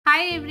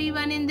Hi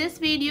everyone, in this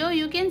video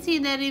you can see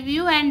the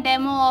review and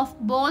demo of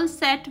bowl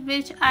set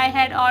which I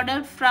had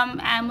ordered from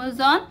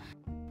Amazon.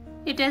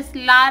 It is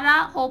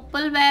Larah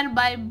Opalware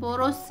by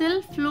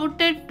BOROSIL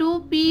fluted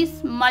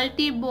 2-piece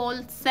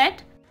multi-bowl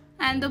set,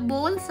 and the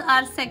bowls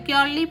are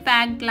securely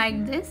packed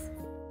like this.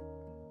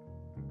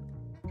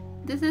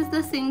 This is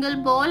the single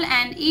bowl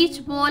and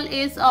each bowl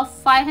is of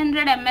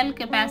 500 ml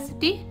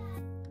capacity.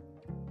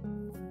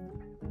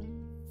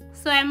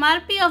 So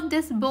MRP of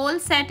this bowl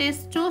set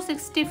is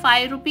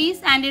 265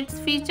 rupees and its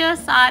features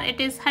are: it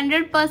is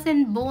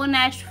 100% bone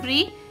ash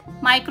free,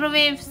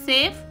 microwave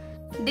safe,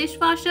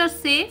 dishwasher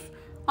safe.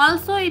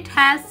 Also it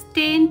has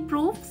stain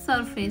proof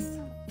surface.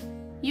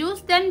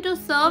 Use them to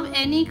serve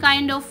any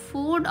kind of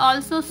food.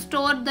 Also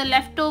store the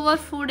leftover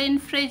food in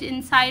fridge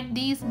inside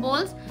these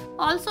bowls.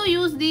 Also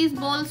use these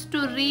bowls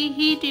to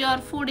reheat your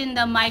food in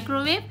the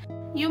microwave.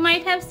 You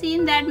might have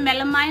seen that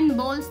melamine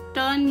bowls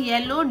turn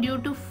yellow due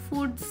to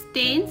food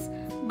stains,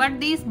 but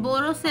these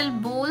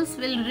BOROSIL bowls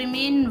will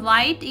remain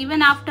white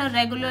even after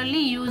regularly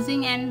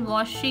using and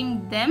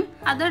washing them.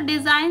 Other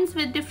designs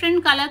with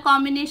different color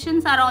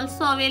combinations are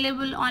also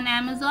available on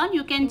Amazon.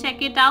 You can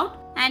check it out.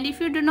 And if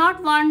you do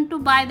not want to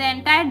buy the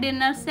entire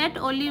dinner set,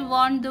 only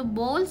want the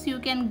bowls, you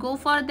can go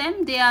for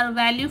them. They are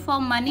value for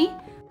money.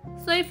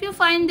 So if you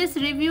find this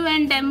review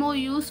and demo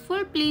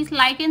useful, please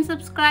like and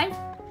subscribe.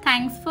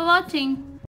 Thanks for watching.